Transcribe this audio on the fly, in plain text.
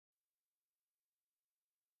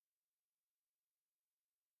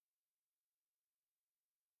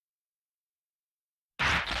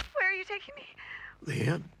you taking me?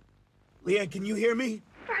 Leanne? Leanne, can you hear me?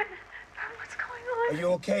 Brent, what's going on? Are you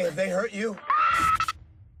okay? Have they hurt you?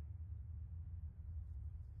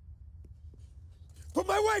 Put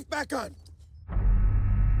my wife back on!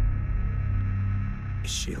 Is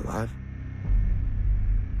she alive?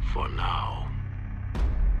 For now.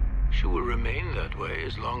 She will remain that way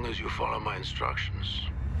as long as you follow my instructions.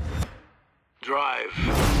 Drive.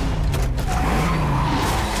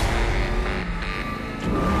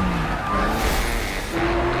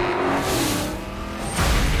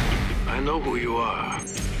 I know who you are.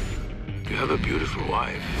 You have a beautiful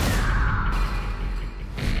wife.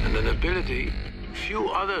 And an ability few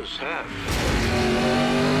others have.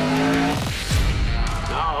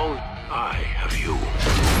 Now, I have you.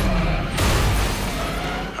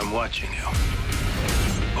 I'm watching you.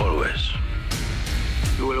 Always.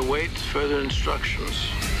 You will await further instructions.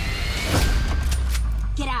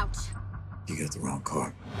 Get out. You got the wrong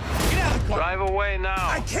car. Get out of the car! Drive away now.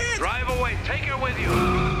 I can't! Drive away. Take her with you.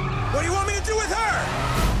 What do you want me to do with her?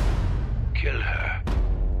 Kill her.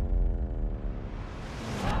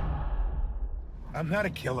 I'm not a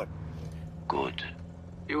killer. Good.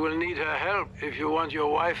 You will need her help if you want your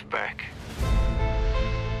wife back.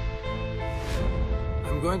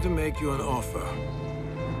 I'm going to make you an offer.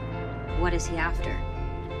 What is he after?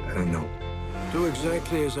 I don't know. Do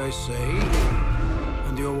exactly as I say,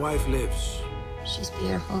 and your wife lives. She's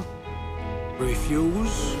beautiful.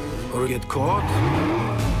 Refuse, or get caught,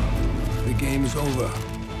 the game's over.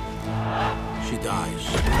 She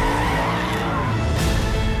dies.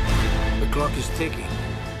 The clock is ticking.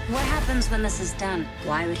 What happens when this is done?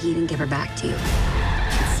 Why would he even give her back to you?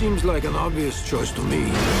 It seems like an obvious choice to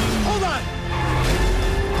me. Hold on!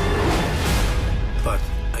 But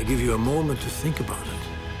I give you a moment to think about it.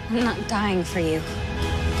 I'm not dying for you. 5,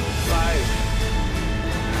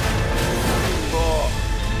 4,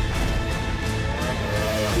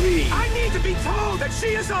 3, I need to be told that she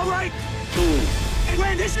is all right! 2, And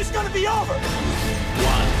when this is gonna be over! 1.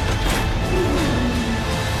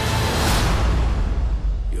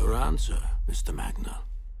 Your answer, Mr. Magna.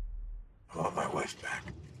 I want my wife back.